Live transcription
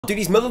Do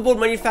these motherboard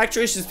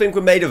manufacturers just think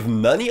we're made of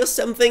money or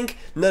something?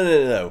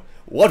 No.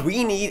 What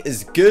we need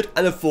is good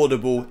and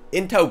affordable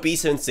Intel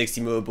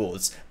B760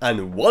 motherboards,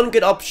 and one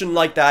good option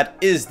like that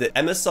is the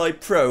MSI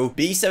PRO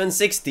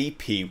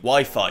B760-P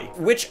Wi-Fi,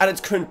 which at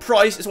its current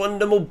price is one of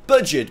the more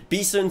budget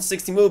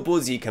B760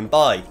 motherboards you can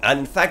buy, and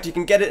in fact you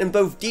can get it in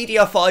both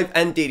DDR5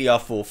 and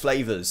DDR4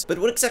 flavors. But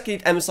what exactly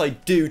did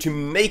MSI do to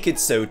make it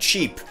so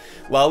cheap?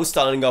 Well,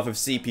 starting off with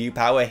CPU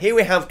power, here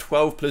we have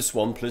 12 plus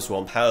 1 plus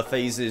 1 power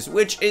phases,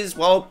 which is,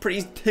 well,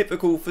 pretty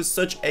typical for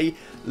such a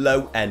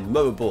low-end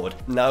motherboard.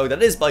 Now,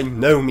 that is by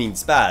no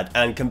means bad,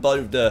 and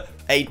combined with the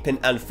 8-pin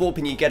and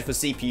 4-pin you get for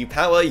CPU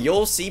power,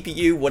 your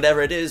CPU,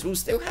 whatever it is, will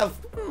still have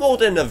more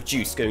than enough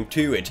juice going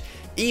to it,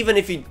 even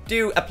if you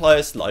do apply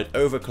a slight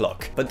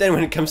overclock. But then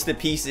when it comes to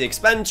PC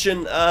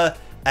expansion,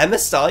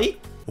 MSI?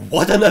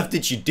 What on earth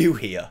did you do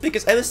here?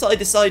 Because MSI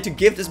decided to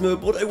give this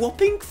motherboard a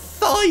whopping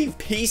 5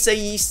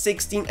 PCIe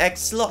 16X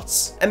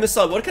slots.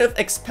 MSI, what kind of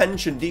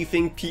expansion do you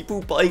think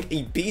people buying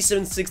a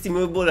B760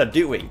 motherboard are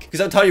doing? Because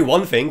I'll tell you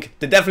one thing,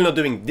 they're definitely not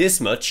doing this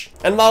much.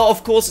 And while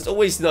of course it's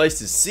always nice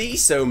to see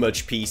so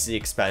much PC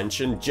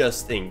expansion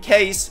just in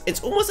case,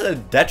 it's almost at a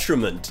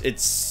detriment.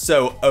 It's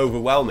so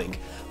overwhelming.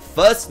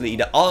 Firstly,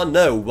 there are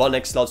no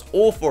 1x slots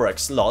or 4x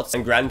slots,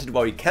 and granted,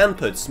 while we can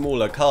put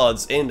smaller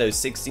cards in those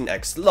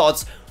 16x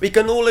slots, we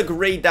can all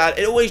agree that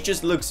it always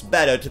just looks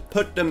better to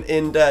put them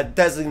in the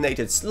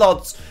designated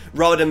slots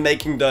rather than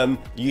making them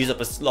use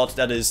up a slot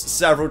that is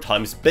several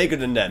times bigger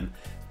than them.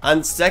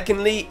 And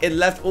secondly, it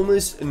left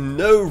almost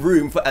no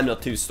room for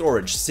M.2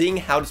 storage, seeing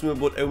how this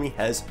motherboard only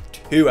has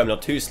 2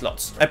 M.2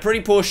 slots. A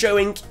pretty poor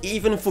showing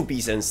even for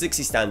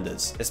B760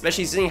 standards,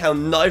 especially seeing how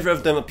neither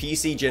of them are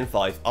PC Gen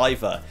 5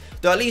 either.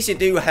 Though at least you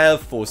do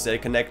have 4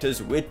 SATA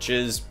connectors, which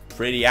is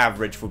pretty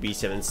average for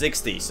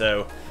B760,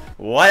 so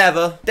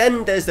whatever.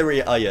 Then there's the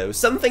rear I/O,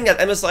 something that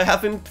MSI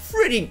have been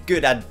pretty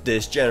good at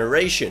this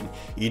generation.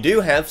 You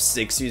do have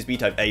 6 USB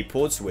Type-A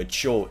ports, which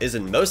sure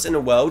isn't most in the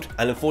world,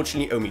 and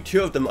unfortunately only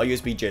 2 of them are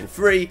USB Gen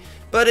 3,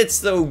 but it's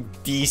still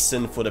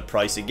decent for the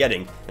price you're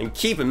getting. And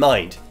keep in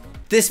mind,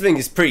 this thing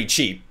is pretty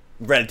cheap.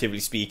 Relatively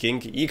speaking,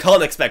 you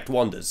can't expect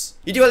wonders.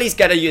 You do at least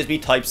get a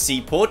USB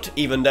Type-C port,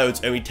 even though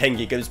it's only 10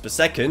 gigabits per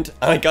second,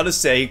 and I gotta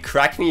say,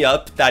 cracked me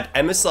up that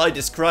MSI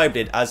described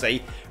it as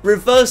a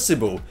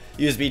reversible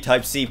USB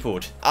Type-C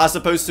port, as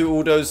opposed to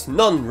all those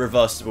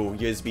non-reversible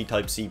USB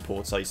Type-C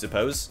ports, I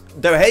suppose.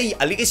 Though hey,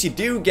 at least you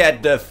do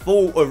get the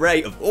full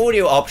array of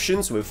audio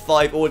options with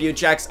 5 audio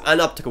jacks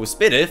and optical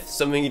SPDIF,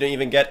 something you don't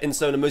even get in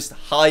some of the most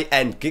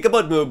high-end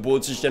gigabyte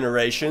motherboards this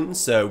generation,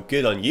 so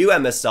good on you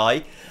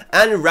MSI.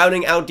 And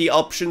rounding out the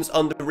options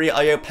on the rear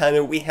I/O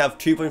panel, we have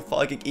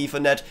 2.5 gig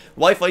Ethernet,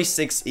 Wi-Fi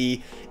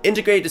 6E,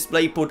 integrated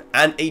DisplayPort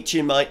and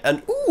HDMI,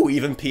 and ooh,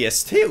 even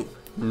PS2.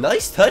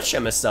 Nice touch,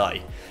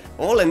 MSI.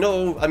 All in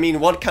all, I mean,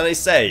 what can I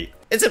say?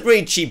 It's a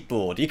pretty cheap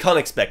board, you can't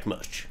expect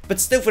much. But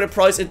still, for the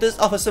price, it does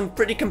offer some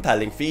pretty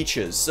compelling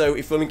features, so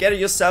if you want to get it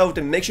yourself,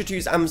 then make sure to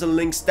use Amazon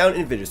links down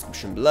in the video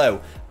description below.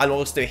 And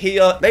also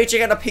here, make sure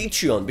you check out our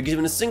Patreon, because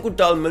even a single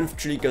 $1 a month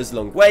truly goes a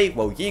long way,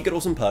 while you get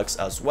awesome perks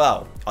as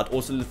well. I'd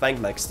also like to thank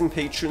my existing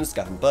patrons,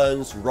 Gavin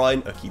Burns,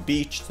 Ryan, Uki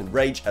Beach, Tim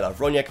Rage, Ella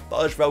Vroniak,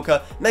 Barge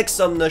Velka, Meg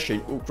Sumner,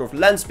 Shane Ulcroft,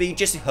 Lansby,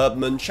 Jesse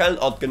Herbman, Sharon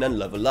Odgen, and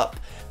Level Up.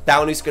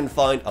 Down you can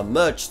find our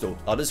merch store,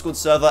 our Discord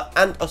server,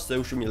 and our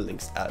social media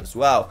links as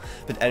well.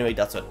 But anyway,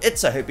 that's what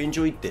it's. I hope you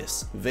enjoyed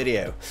this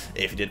video.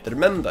 If you did, then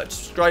remember to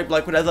subscribe,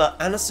 like, whatever,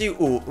 and I'll see you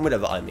all in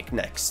whatever I make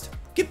next.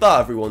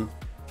 Goodbye, everyone.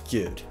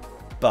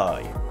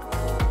 Goodbye.